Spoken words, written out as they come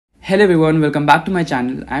Hello everyone, welcome back to my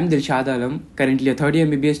channel. I am Dilshad Alam, currently a third year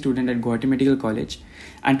MBBS student at Guwahati Medical College.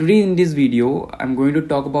 And today in this video, I'm going to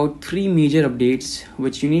talk about 3 major updates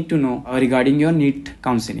which you need to know regarding your NEET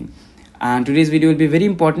counseling. And today's video will be very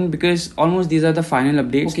important because almost these are the final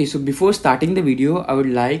updates. Okay, so before starting the video, I would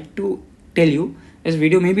like to tell you, this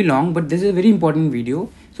video may be long, but this is a very important video.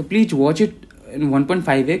 So please watch it in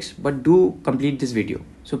 1.5x, but do complete this video.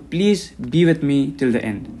 So please be with me till the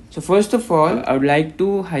end. So first of all, I would like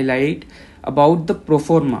to highlight about the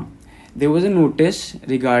Proforma. There was a notice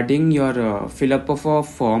regarding your fill up of a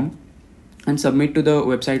form and submit to the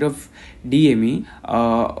website of DME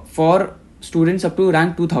for students up to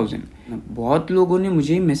rank 2000. बहुत लोगों ने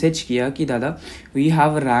मुझे message किया कि दादा we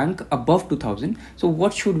have rank above 2000, so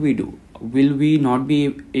what should we do? Will we not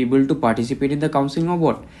be able to participate in the counseling or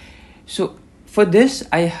what? So for this,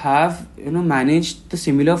 I have managed the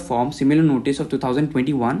similar form, similar notice of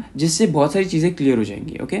 2021, जिससे बहुत सारी चीज़ें clear हो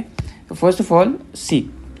जाएंगी. Okay, so first of all, see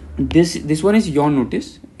this one is your notice.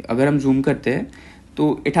 अगर हम zoom करते हैं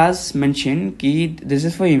तो it has mentioned कि this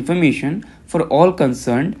is for information for all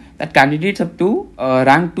concerned that candidates up to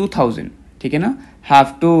rank 2000, ठीक है ना,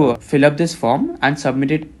 have to fill up this form and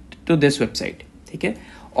submit it to this website, ठीक है,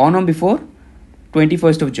 on or before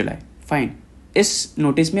 21st of July. Fine. इस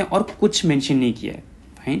notice में और कुछ mention नहीं किया है.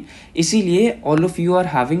 फाइन, इसीलिए all of you are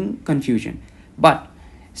having confusion.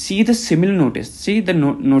 But see the similar notice. See the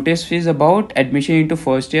notice is about admission into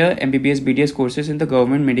first year MBBS BDS courses in the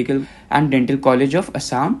government medical and dental college of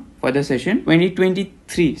Assam for the session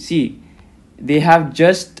 2023. C they have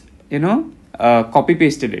just copy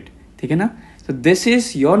pasted it, ठीक है ना. So this is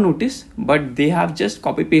your notice, but they have just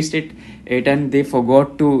copy pasted it and they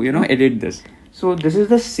forgot to edit this. So this is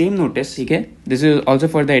the same notice, okay? This is also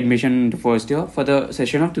for the admission to first year for the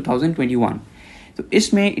session of 2021. So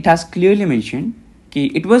इसमें it has clearly mentioned कि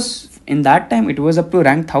it was in that time it was up to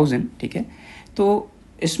rank 1000, ठीक है. तो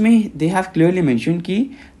इसमें they have clearly mentioned कि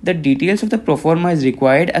the details of the proforma is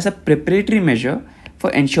required as a preparatory measure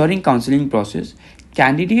for ensuring counseling process.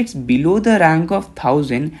 Candidates below the rank of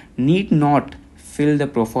 1000 need not fill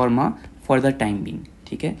the proforma for the time being,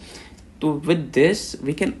 ठीक है. So with this,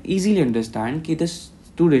 we can easily understand that the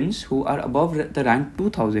students who are above the rank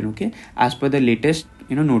 2000, okay, as per the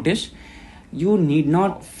latest notice, you need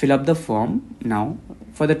not fill up the form now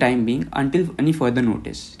for the time being until any further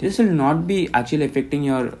notice. This will not be actually affecting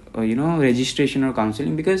your registration or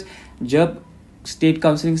counseling, because जब state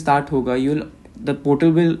counseling start होगा, the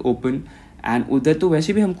portal will open and उधर तो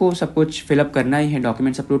वैसे भी हमको सब कुछ fill up करना ही है,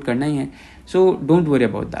 documents upload करना ही है. So don't worry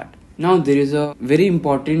about that. Now there is a very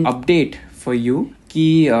important update for you कि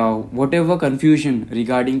whatever confusion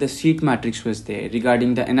regarding the seat matrix was there,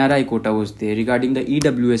 regarding the NRI quota was there, regarding the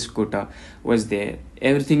EWS quota was there,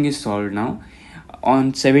 everything is solved now.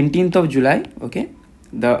 On 17th of July, okay,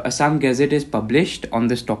 the Assam Gazette is published on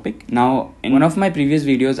this topic. Now in one of my previous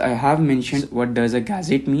videos, I have mentioned what does a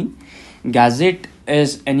gazette mean. Gazette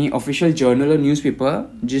is any official journal or newspaper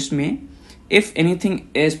जिसमें if anything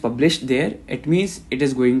is published there, it means it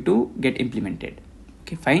is going to get implemented.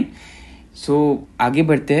 Okay, fine. So आगे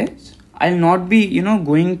बढ़ते हैं. I'll not be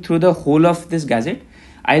going through the whole of this gazette.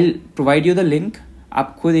 I'll provide you the link.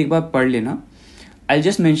 आप खुद एक बार पढ़ लेना. I'll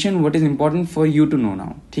just mention what is important for you to know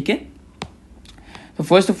now. ठीक है. So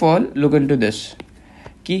first of all, look into this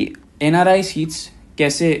कि NRI seats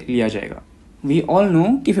कैसे लिया जाएगा. We all know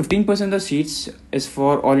कि 15% of the seats is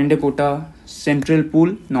for all India quota, central pool,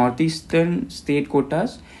 northeastern state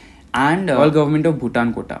quotas, and all government of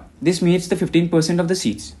Bhutan quota. This means the 15% of the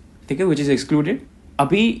seats, okay, which is excluded.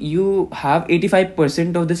 Abhi you have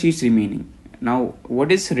 85% of the seats remaining. Now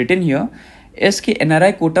what is written here is कि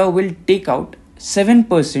NRI quota will take out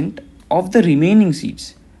 7% of the remaining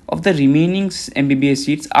seats, of the remaining MBBS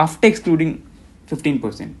seats after excluding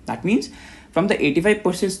 15%. That means from the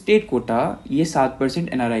 85% state quota, ये 7%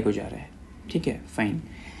 NRI को जा रहा है, ठीक है, fine.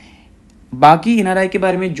 बाकी NRI के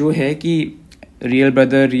बारे में जो है कि रियल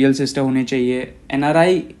ब्रदर रियल सिस्टर होने चाहिए.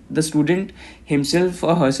 NRI, the student himself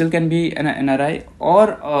or herself can be an NRI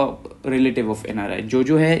or a relative of NRI.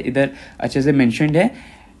 जो है इधर अच्छे से mentioned है.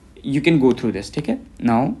 You can go through this, ठीक है.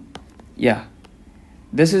 Now, yeah,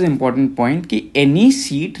 this is important point कि any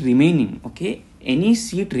seat remaining, okay, any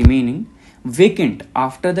seat remaining vacant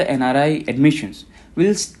after the NRI admissions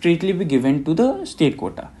will straightly be given to the state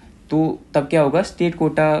quota. तो तब क्या होगा, state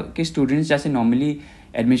quota के students जैसे normally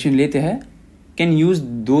admission लेते हैं can use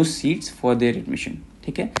those seats for their admission,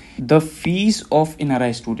 ठीक है. The fees of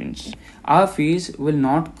NRI students, our fees will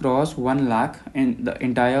not cross 1 lakh in the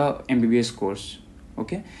entire MBBS course,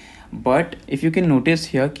 okay. But if you can notice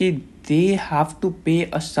here कि they have to pay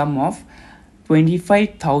a sum of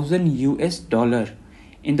 $25,000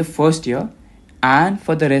 in the first year, and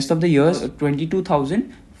for the rest of the years,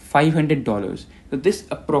 $22,500. So this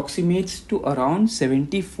approximates to around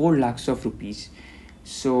 74 lakhs of rupees.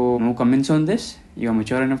 So no comments on this. You are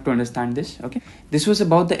mature enough to understand this. Okay, this was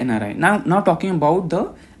about the NRI. Now talking about the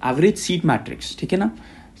average seat matrix. ठीक है ना?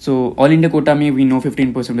 So all India quota में we know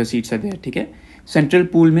 15% of the seats are there. ठीक है? Central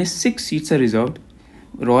pool में 6 seats are reserved.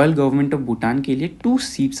 Royal government of Bhutan के लिए 2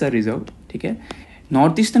 seats are reserved. ठीक है.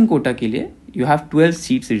 नॉर्थ ईस्टर्न कोटा के लिए यू हैव 12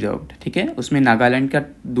 सीट्स रिजर्व्ड. ठीक है. उसमें नागालैंड का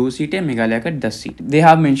 2 सीट है, मेघालय का 10 seat. They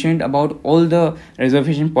have mentioned about all the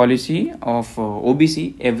reservation policy of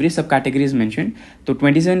OBC. Every सब कैटेगरी इज मेंशन्ड. तो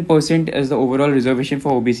 27% is the overall reservation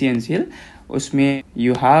for OBC NCL. उसमें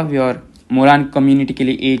you have your Moran community के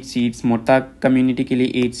लिए 8 सीट्स, मोरता कम्युनिटी के लिए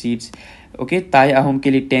 8 सीट्स. ओके, ताई अहोम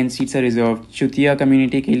के लिए 10 seats are reserve. Chutia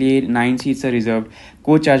community के लिए 9 seats are reserve.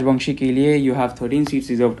 Coach Rajvanshi के लिए you have 13 seats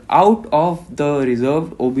reserve out of the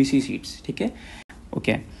reserve OBC seats. ठीक है.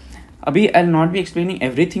 ओके, अभी I will not be explaining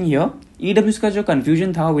everything here. EWS का जो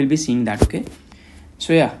कंफ्यूजन था will be seeing that. Okay,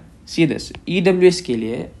 सो या सी दिस. ईडब्ल्यूएस के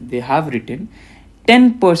लिए they have written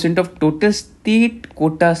 10% of total state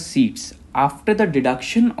quota seats after the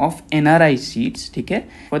deduction of NRI seats. ठीक है,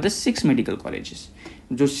 for the 6 medical colleges.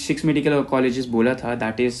 जो 6 medical colleges बोला था,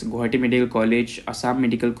 that is Guwahati medical college, Assam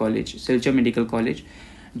medical college, Silchar medical college,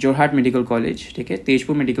 Jorhat medical college. ठीक है,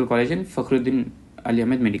 Tezpur medical college and Fakhruddin Ali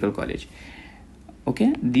Ahmad medical college. Okay,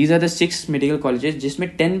 these are the 6 medical colleges जिसमें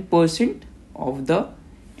 10% of the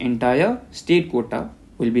entire state quota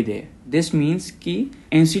will be there. This means कि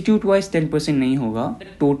institute wise 10% नहीं होगा.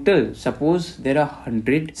 Total suppose there are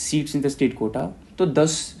 100 seats in the state quota, तो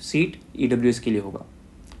 10 seat EWS के लिए होगा.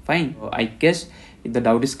 Fine. I guess the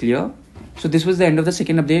doubt is clear. So this was the end of the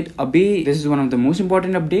second update. Abhi, this is one of the most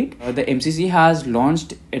important update. The MCC has launched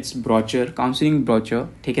its brochure, counseling brochure.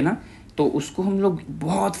 ठीक है ना? तो उसको हम लोग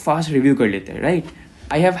बहुत fast review कर लेते हैं, right?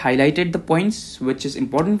 I have highlighted the points which is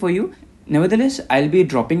important for you. Nevertheless, I'll be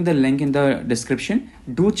dropping the link in the description.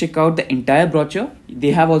 Do check out the entire brochure.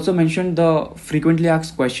 They have also mentioned the frequently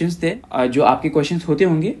asked questions there. जो आपके questions होते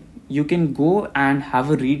होंगे, you can go and have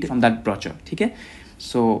a read from that brochure. ठीक है?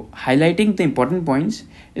 So highlighting the important points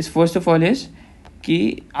is first of all is कि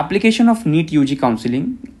application of NEET UG counseling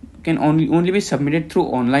can only be submitted through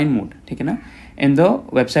online mode. ठीक है ना? In the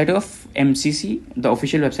website of MCC, the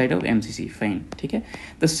official website of MCC. Fine. ठीक है.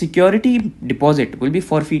 The security deposit will be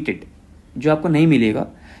forfeited. जो आपको नहीं मिलेगा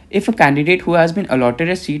if a candidate who has been allotted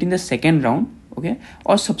a seat in the second round, okay,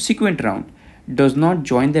 or subsequent round does not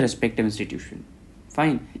join the respective institution.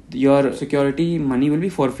 Fine. Your security money will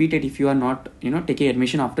be forfeited if you are not, taking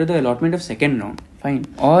admission after the allotment of second round. Fine.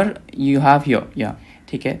 Or you have here, yeah,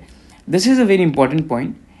 ठीक है. This is a very important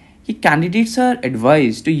point. कि candidates are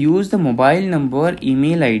advised to use the mobile number,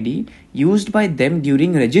 email ID used by them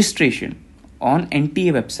during registration on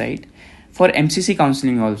NTA website for MCC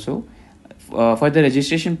counseling also. For the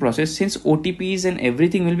registration process, since OTPs and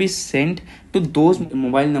everything will be sent to those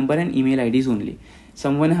mobile number and email IDs only.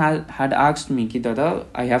 Someone had asked me कि Dada,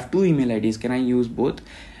 I have 2 email IDs, can I use both?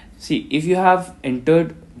 See, if you have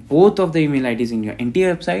entered both of the email IDs in your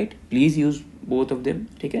NTA website, please use both of them.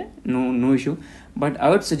 ठीक है, no issue. But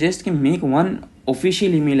I would suggest कि make one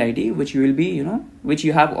official email ID which you will be, which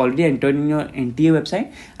you have already entered in your NTA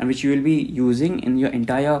website and which you will be using in your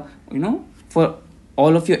entire, for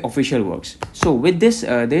all of your official works. So with this,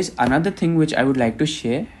 there is another thing which I would like to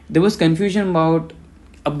share. There was confusion about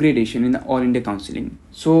upgradation in the all India counseling.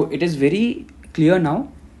 So it is very clear now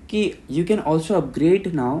कि you can also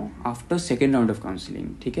upgrade now after second round of counseling.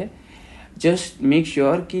 ठीक है. Just make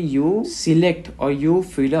sure कि you select or you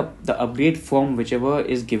fill up the upgrade form whichever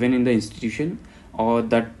is given in the institution, or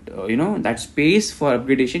that that space for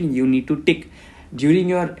upgradation you need to tick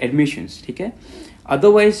during your admissions. ठीक है.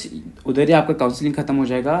 Otherwise उधर ही आपका counselling खत्म हो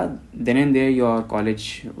जाएगा. Then and there your college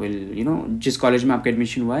will जिस college में आपका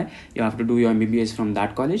एडमिशन हुआ है, you have to do your MBBS from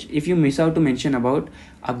that college if you miss out to mention about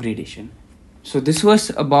upgradation. So this was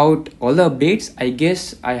about all the updates. I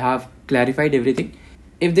guess I have clarified everything.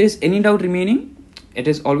 If there is any doubt remaining,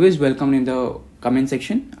 it is always welcome in the comment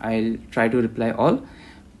section. I'll try to reply all.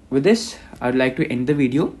 With this, I'd like to end the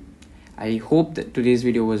video. I hope that today's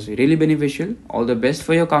video was really beneficial. All the best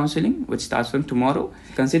for your counseling, which starts from tomorrow.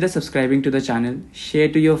 Consider subscribing to the channel, share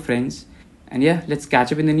to your friends, and yeah, let's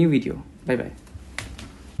catch up in the new video. Bye bye.